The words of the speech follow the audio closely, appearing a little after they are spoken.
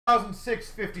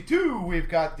652, we've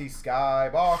got the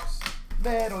Skybox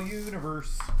Metal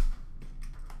Universe.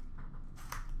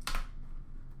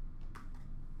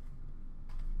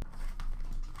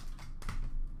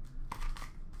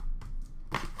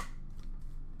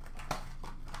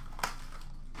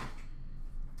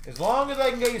 As long as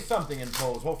I can get you something in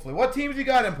pose, hopefully. What teams you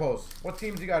got in pose? What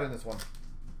teams you got in this one?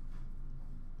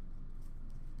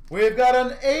 We've got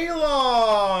an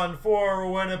Alon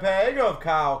for Winnipeg of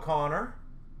Kyle Connor.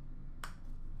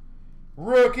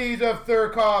 Rookies of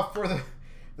Thurkoff for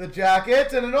the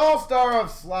Jackets. And an All-Star of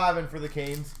Slavin for the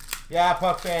Canes. Yeah,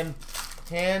 Puck fan,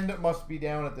 hand must be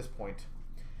down at this point.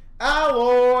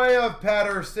 Alloy of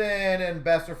Patterson and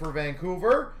Besser for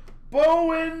Vancouver.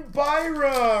 Bowen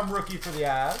Byram, rookie for the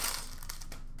Avs.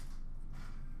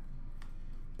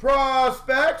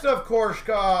 Prospects of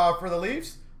Korshkov for the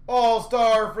Leafs.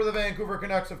 All-Star for the Vancouver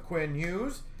Canucks of Quinn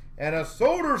Hughes. And a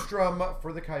Soderstrom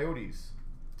for the Coyotes.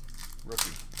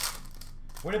 Rookie.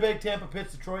 Winnipeg, Tampa,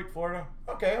 Pitts, Detroit, Florida.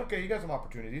 Okay, you got some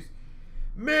opportunities.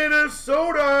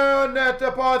 Minnesota, net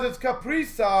deposits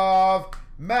Kaprizov.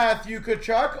 Matthew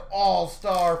Tkachuk,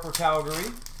 All-Star for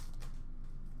Calgary.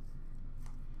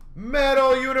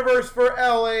 Metal Universe for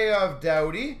LA of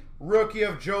Doughty. Rookie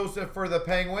of Joseph for the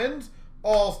Penguins.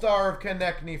 All-Star of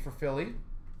Konechny for Philly.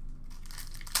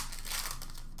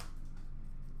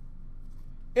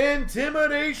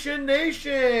 Intimidation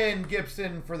Nation.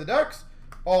 Gibson for the Ducks.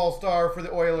 All-Star for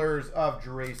the Oilers of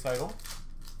Draisaitl.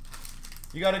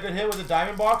 You got a good hit with the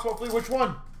diamond box, hopefully. Which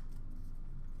one?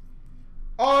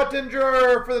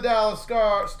 Ottinger for the Dallas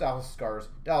Stars.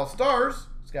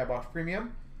 Skybox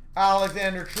Premium.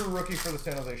 Alexander True, rookie for the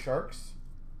San Jose Sharks.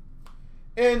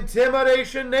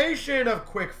 Intimidation Nation of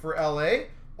Quick for LA.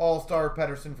 All-Star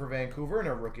Pedersen for Vancouver. And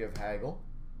a rookie of Hagel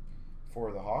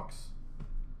for the Hawks.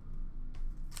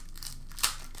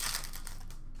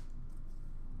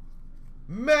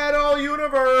 Metal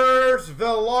Universe.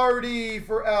 Velarde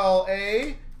for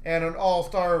LA. And an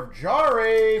All-Star of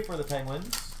Jare for the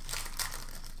Penguins.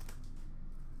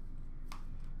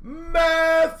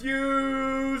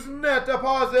 Matthews, net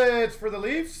deposits for the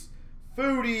Leafs.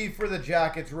 Foodie for the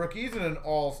Jackets rookies. And an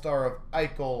All-Star of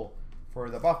Eichel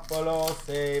for the Buffalo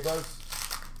Sabres.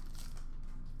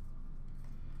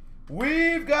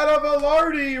 We've got a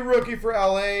Velarde rookie for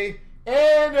LA.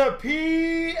 And a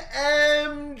PMG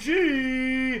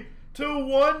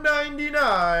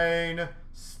 /199.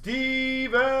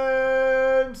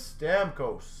 Steven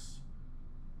Stamkos.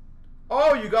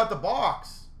 Oh, you got the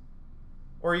box.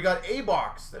 Or you got a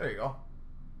box. There you go.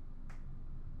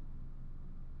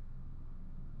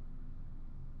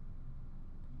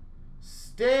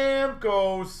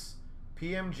 Stamkos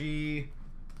PMG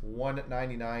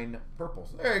 /199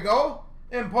 purples. There you go.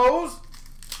 Impose.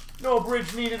 No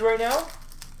bridge needed right now.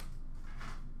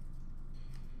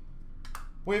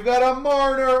 We've got a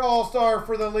Marner All-Star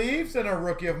for the Leafs and a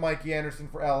rookie of Mikey Anderson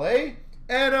for LA.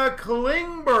 And a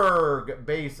Klingberg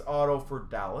base auto for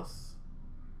Dallas.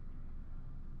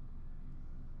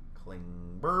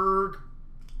 Klingberg.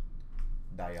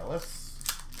 Dallas.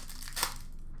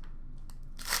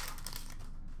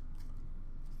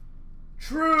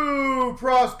 True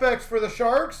prospects for the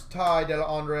Sharks. Ty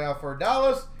Dellandrea for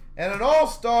Dallas. And an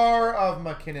All-Star of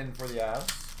McKinnon for the Avs.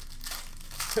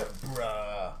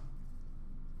 Bruh.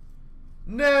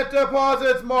 Net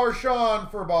deposits Marchand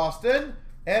for Boston.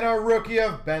 And a rookie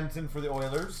of Benson for the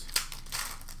Oilers.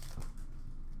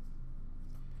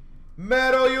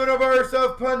 Metal Universe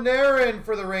of Panarin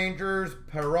for the Rangers.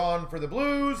 Perron for the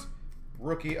Blues.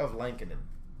 Rookie of Lankinen.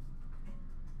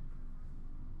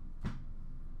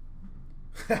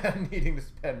 Needing to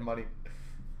spend money.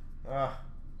 Well,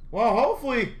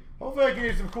 hopefully I can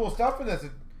get some cool stuff in this.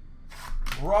 It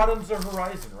broadens the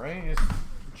horizon, right? It just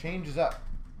changes up.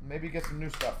 Maybe get some new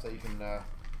stuff that you can...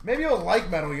 maybe you'll like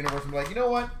Metal Universe and be like, you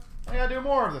know what? I gotta do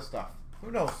more of this stuff.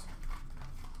 Who knows?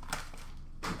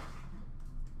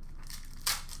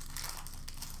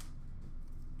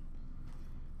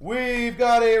 We've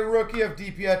got a rookie of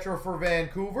DiPietro for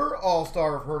Vancouver.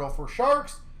 All-Star of Hurdle for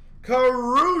Sharks.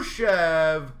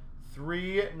 Karushev,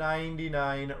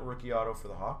 $3.99 rookie auto for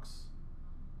the Hawks.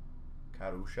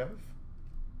 Karushev.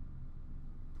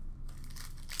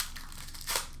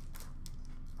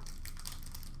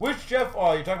 Which Jeff?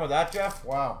 Oh, you're talking about that Jeff?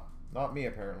 Wow. Not me,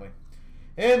 apparently.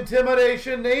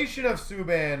 Intimidation Nation of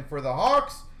Subban for the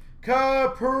Hawks.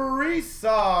 Kaprizov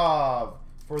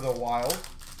for the Wild.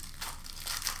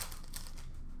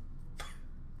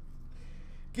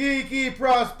 Geeky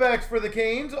prospects for the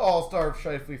Canes. All-Star of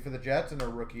Scheifele for the Jets. And a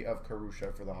rookie of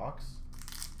Karusha for the Hawks.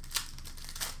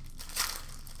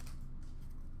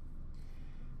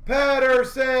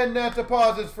 Patterson net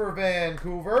deposits for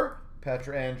Vancouver.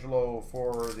 Pietrangelo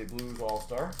for the Blues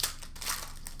All-Star.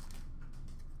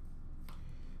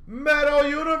 Metal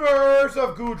Universe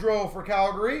of Goudreau for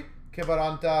Calgary.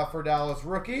 Kivaranta for Dallas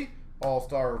rookie.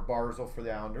 All-Star of Barzal for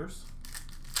the Islanders.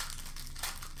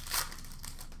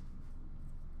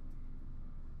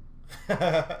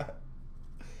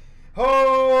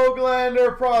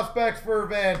 Hoglander prospects for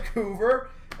Vancouver.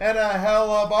 And a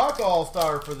Hellebuck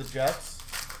All-Star for the Jets.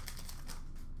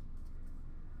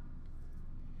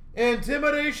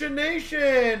 Intimidation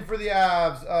Nation for the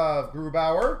Avs of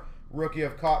Grubauer. Rookie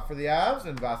of Cott for the Avs.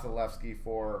 And Vasilevsky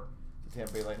for the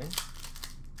Tampa Bay Lightning.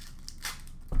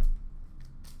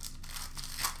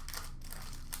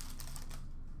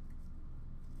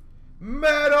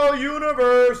 Metal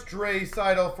Universe. Dre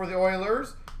Seidel for the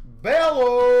Oilers.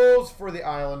 Bellows for the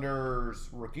Islanders.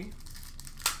 Rookie.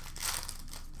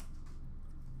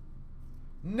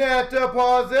 Net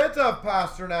deposit of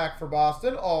Pasternak for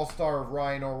Boston. All-Star of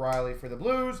Ryan O'Reilly for the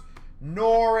Blues.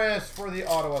 Norris for the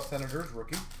Ottawa Senators.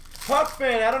 Rookie. Puck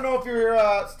fan, I don't know if you're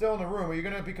still in the room. Are you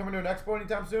going to be coming to an expo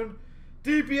anytime soon?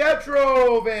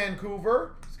 DiPietro,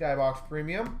 Vancouver. Skybox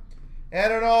Premium.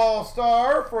 And an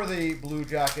All-Star for the Blue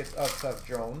Jackets of Seth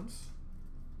Jones.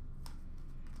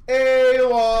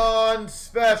 Alon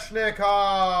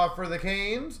Svechnikov for the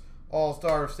Canes.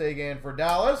 All-Star of Sagan for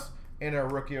Dallas. And a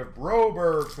rookie of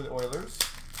Broberg for the Oilers.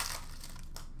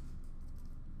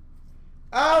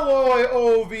 Alloy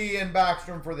Ovi and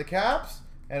Backstrom for the Caps.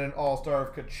 And an All-Star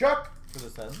of Kachuk for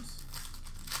the Sens.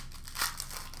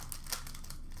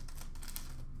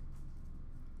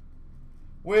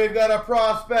 We've got a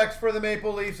prospects for the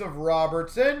Maple Leafs of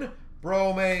Robertson.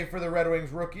 Brome for the Red Wings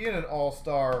rookie. And an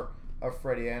All-Star of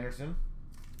Freddie Anderson.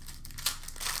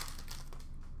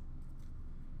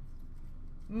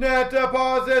 Net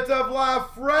deposits of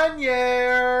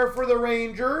Lafreniere for the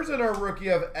Rangers and a rookie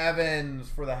of Evans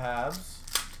for the Habs.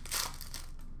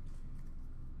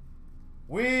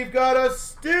 We've got a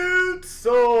Stutzel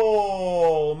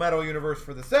Metal Universe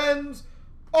for the Sens,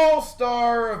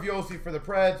 All-Star of Yossi for the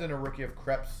Preds, and a rookie of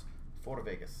Krebs for the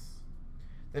Vegas.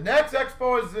 The next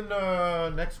expo is in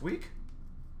next week?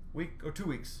 Week or 2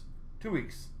 weeks? 2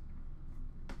 weeks.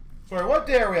 Sorry, what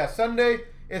day are we at? Sunday?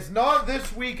 It's not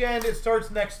this weekend. It starts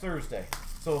next Thursday.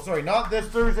 So, sorry, not this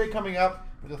Thursday coming up,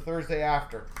 but the Thursday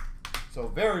after. So,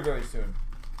 very, very soon.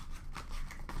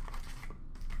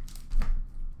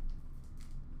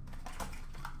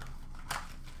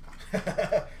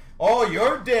 Oh,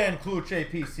 you're Dan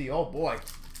Kluche PC. Oh, boy.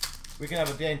 We can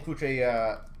have a Dan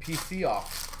Kluche PC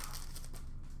off.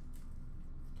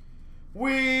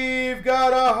 We've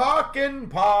got a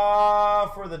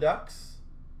Hakanpää for the Ducks.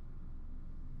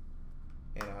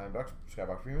 Anaheim Ducks,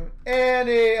 Skybox Premium. And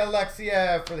a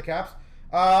Alexiev for the Caps.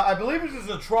 I believe this is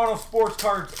a Toronto Sports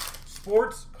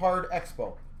Card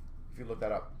Expo, if you look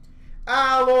that up.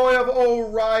 Alloy of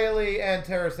O'Reilly and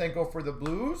Tarasenko for the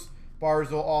Blues.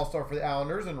 Barzal All-Star for the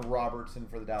Islanders. And Robertson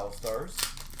for the Dallas Stars.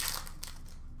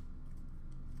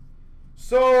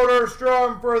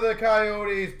 Soderstrom for the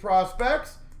Coyotes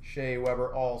prospects. Shea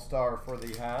Weber All-Star for the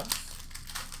Habs.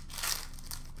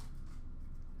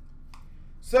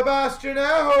 Sebastian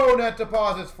Aho net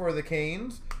deposits for the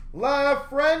Canes.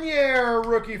 Lafreniere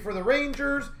rookie for the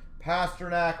Rangers.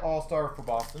 Pasternak All-Star for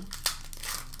Boston.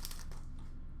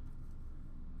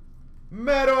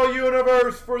 Metal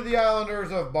Universe for the Islanders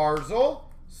of Barzal.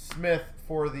 Smith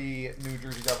for the New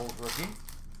Jersey Devils rookie.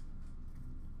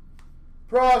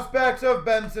 Prospects of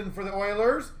Benson for the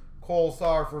Oilers.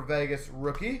 Kolsar for Vegas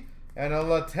rookie. And a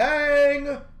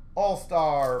Letang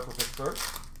All-Star for Pittsburgh.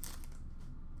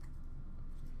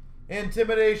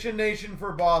 Intimidation Nation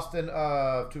for Boston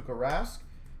of Tuukka Rask.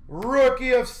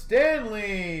 Rookie of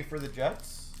Stanley for the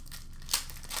Jets.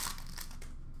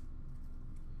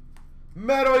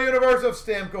 Metal Universe of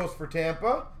Stamkos for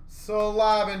Tampa.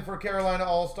 Slavin for Carolina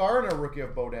All-Star. And a rookie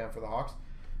of Bodan for the Hawks.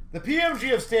 The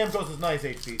PMG of Stamkos is nice,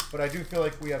 HP, but I do feel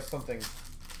like we have something,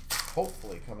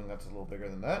 hopefully, coming that's a little bigger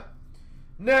than that.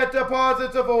 Net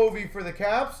deposits of Ovi for the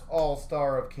Caps.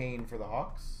 All-Star of Kane for the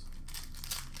Hawks.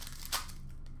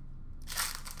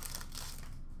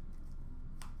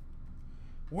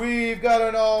 We've got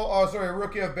an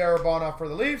rookie of Barabana for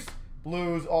the Leafs.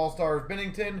 Blues All-Star of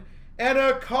Binnington. And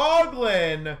a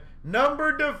Coughlin,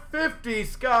 numbered to 50,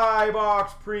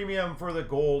 Skybox Premium for the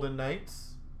Golden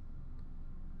Knights.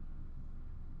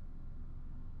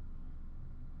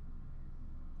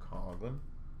 Coughlin.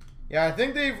 Yeah, I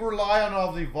think they rely on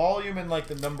all the volume and like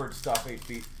the numbered stuff,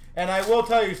 HP. And I will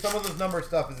tell you, some of this numbered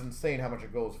stuff is insane how much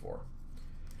it goes for.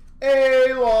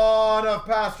 Alon of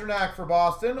Pasternak for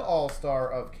Boston.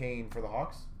 All-Star of Kane for the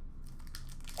Hawks.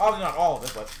 Obviously not all of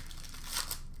it, but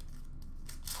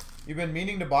you've been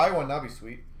meaning to buy one. That'd be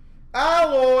sweet.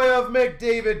 Alloy of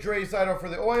McDavid Draisaitl for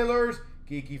the Oilers.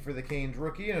 Geeky for the Canes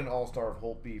rookie. And an all-star of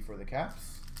Holtby for the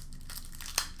Caps.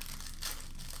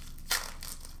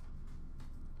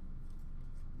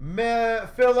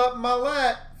 Philip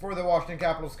Mallette for the Washington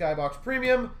Capitals Skybox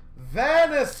Premium.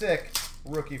 Vanisic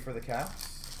rookie for the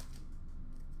Caps.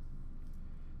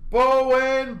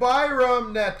 Bowen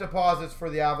Byram net deposits for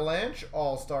the Avalanche.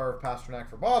 All-star of Pasternak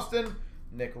for Boston.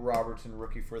 Nick Robertson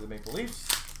rookie for the Maple Leafs.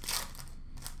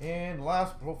 And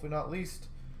last but hopefully not least,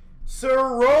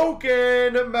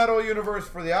 Sorokin Metal Universe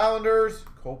for the Islanders.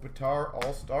 Kopitar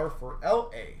All-Star for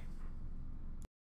LA.